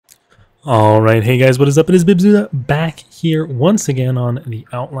Alright, hey guys, what is up? It is Bibzuda back here once again on the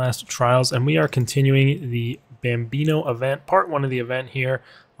Outlast trials, and we are continuing the Bambino event, part 1 of the event here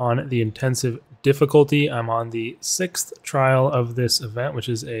on the intensive difficulty. I'm on the 6th trial of this event, which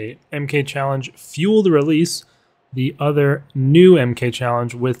is a MK challenge fueled release, the other new MK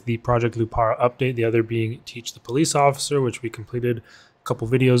challenge with the Project Lupara update, the other being Teach the Police Officer, which we completed a couple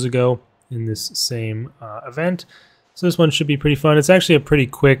videos ago in this same event. So this one should be pretty fun. It's actually a pretty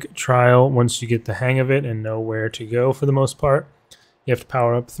quick trial once you get the hang of it and know where to go for the most part. You have to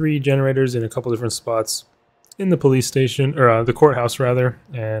power up 3 generators in a couple different spots in the police station, or the courthouse rather,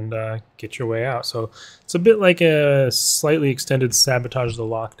 and get your way out. So it's a bit like a slightly extended Sabotage the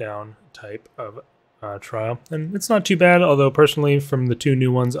Lockdown type of trial. And it's not too bad, although personally from the 2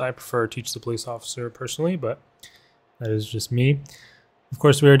 new ones I prefer Teach the Police Officer personally, but that is just me. Of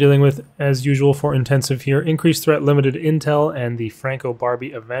course, we are dealing with, as usual for intensive here, increased threat, limited intel, and the Franco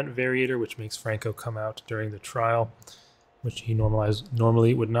Barbie event variator, which makes Franco come out during the trial, which he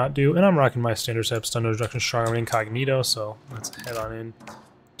normally would not do. And I'm rocking my standard setup, stun, no deduction, strong arm, incognito. So let's head on in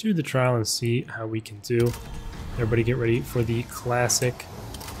to the trial and see how we can do. Everybody get ready for the classic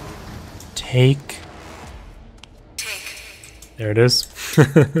take. There it is.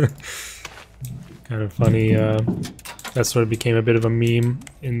 Kind of funny. That sort of became a bit of a meme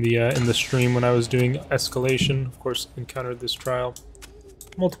in the stream when I was doing escalation. Of course, encountered this trial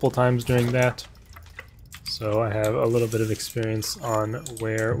multiple times during that, so I have a little bit of experience on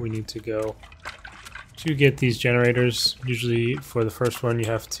where we need to go to get these generators. Usually, for the first one, you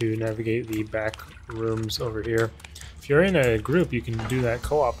have to navigate the back rooms over here. If you're in a group, you can do that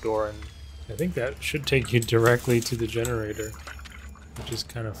co-op door, and I think that should take you directly to the generator, which is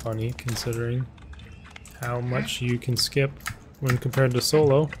kind of funny considering how much you can skip when compared to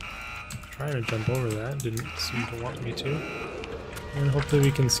solo. Trying to jump over that, didn't seem to want me to. And hopefully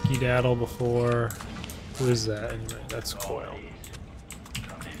we can skedaddle before... Who is that anyway? That's Coil.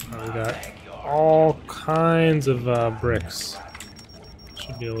 We got all kinds of bricks.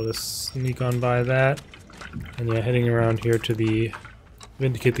 Should be able to sneak on by that. And yeah, heading around here to the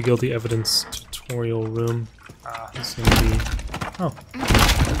Vindicate the Guilty Evidence tutorial room. This is gonna be... Oh.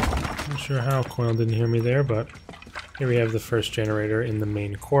 Not sure how Coil didn't hear me there, but here we have the first generator in the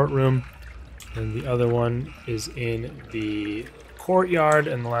main courtroom, and the other one is in the courtyard,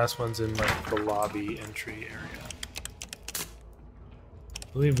 and the last one's in like the lobby entry area.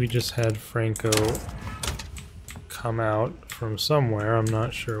 I believe we just had Franco come out from somewhere. I'm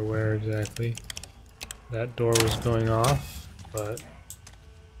not sure where exactly that door was going off, but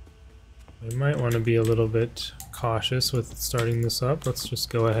we might want to be a little bit cautious with starting this up. Let's just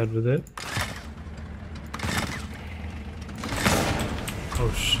go ahead with it.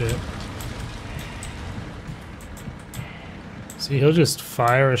 Oh shit. See, he'll just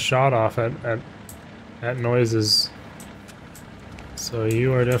fire a shot off at noises. So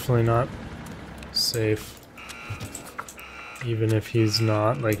you are definitely not safe. Even if he's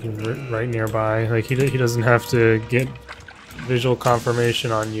not like right nearby. Like he doesn't have to get visual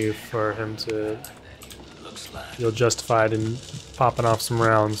confirmation on you for him to feel justified in popping off some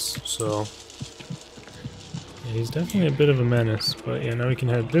rounds. So yeah, he's definitely a bit of a menace. But yeah, now we can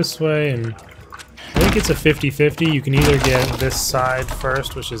head this way, and I think it's a 50-50. You can either get this side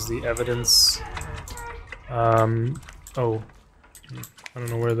first, which is the evidence. Oh, I don't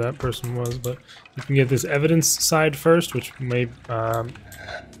know where that person was, but you can get this evidence side first, which may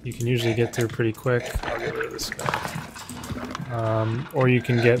you can usually get through pretty quick. I'll get rid of this guy. Or you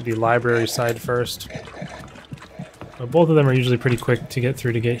can get the library side first. But both of them are usually pretty quick to get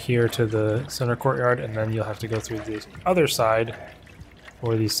through to get here to the center courtyard, and then you'll have to go through the other side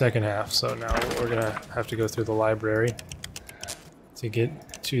for the second half. So now we're gonna have to go through the library to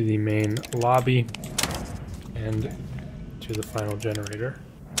get to the main lobby and to the final generator,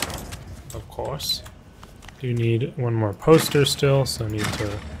 of course. Do need one more poster still, so need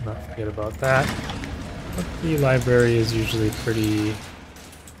to not forget about that. But the library is usually pretty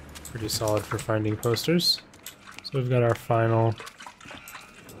solid for finding posters. So we've got our final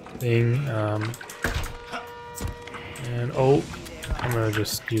thing, and oh, I'm gonna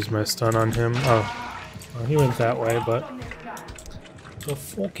just use my stun on him. Oh, well, he went that way, but the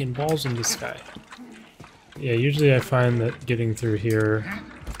fucking balls in the sky. Yeah, usually I find that getting through here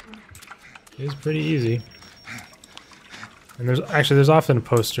is pretty easy. And there's often a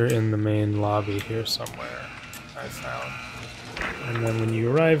poster in the main lobby here somewhere, I found. And then when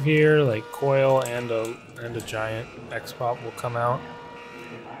you arrive here, like Coil and a giant X-Pop will come out.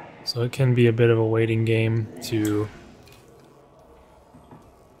 So it can be a bit of a waiting game to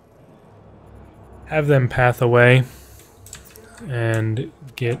have them path away. and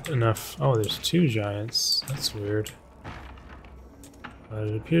get enough. Oh, there's 2 giants. That's weird. But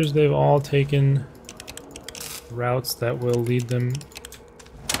it appears they've all taken routes that will lead them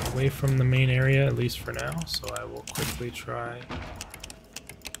away from the main area, at least for now. So I will quickly try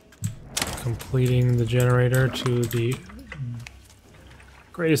completing the generator to the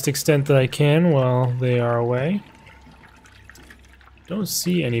greatest extent that I can while they are away. Don't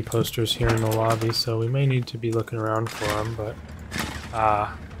see any posters here in the lobby, so we may need to be looking around for them, but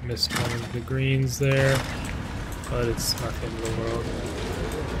missed one of the greens there, but it's not the end of the world.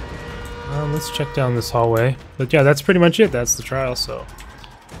 Let's check down this hallway. But yeah, that's pretty much it. That's the trial. So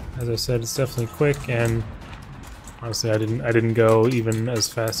as I said, it's definitely quick, and honestly, I didn't go even as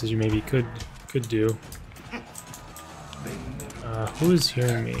fast as you maybe could do. Who is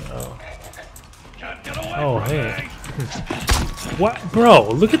hearing me? Oh. Oh, hey. What? Bro,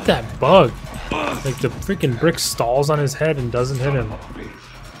 look at that bug. Like, the freaking brick stalls on his head and doesn't hit him.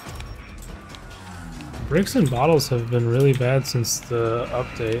 Bricks and bottles have been really bad since the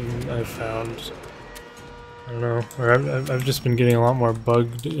update, and I've found. I don't know, or I've just been getting a lot more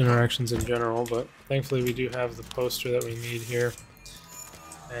bugged interactions in general, but thankfully we do have the poster that we need here.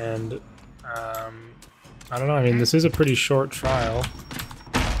 And, I don't know, I mean, this is a pretty short trial.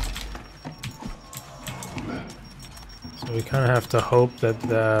 So we kind of have to hope that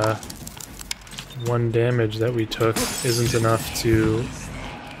the 1 damage that we took isn't enough to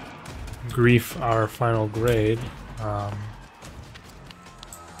grief our final grade. I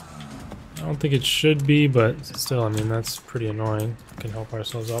don't think it should be, but still, I mean, that's pretty annoying. We can help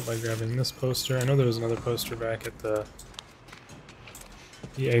ourselves out by grabbing this poster. I know there was another poster back at the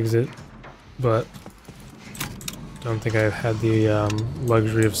exit, but don't think I've had the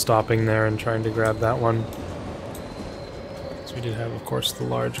luxury of stopping there and trying to grab that one. So we did have, of course, the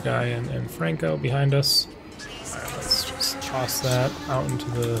large guy and Franco behind us. Alright, let's just toss that out into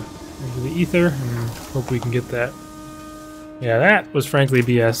the ether and hope we can get that. Yeah, that was frankly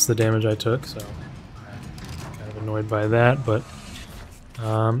BS, the damage I took, so I'm kind of annoyed by that, but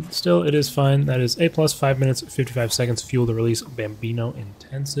still, it is fine. That is A+, 5 minutes, 55 seconds, fuel to release Bambino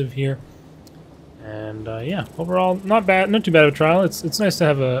intensive here. And yeah, overall, not bad, not too bad of a trial. It's nice to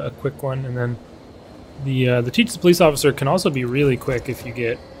have a quick one, and then the teach the police officer can also be really quick if you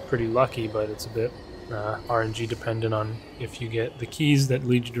get pretty lucky, but it's a bit RNG dependent on if you get the keys that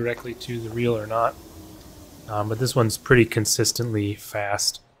lead you directly to the reel or not. But this one's pretty consistently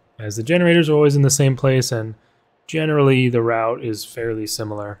fast, as the generators are always in the same place, and generally the route is fairly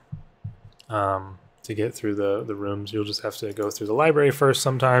similar. To get through the rooms, you'll just have to go through the library first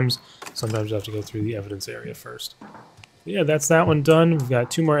sometimes. Sometimes you have to go through the evidence area first. But yeah, that's that one done. We've got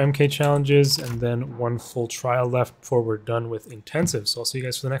 2 more MK challenges and then 1 full trial left before we're done with intensive. So I'll see you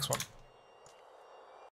guys for the next one.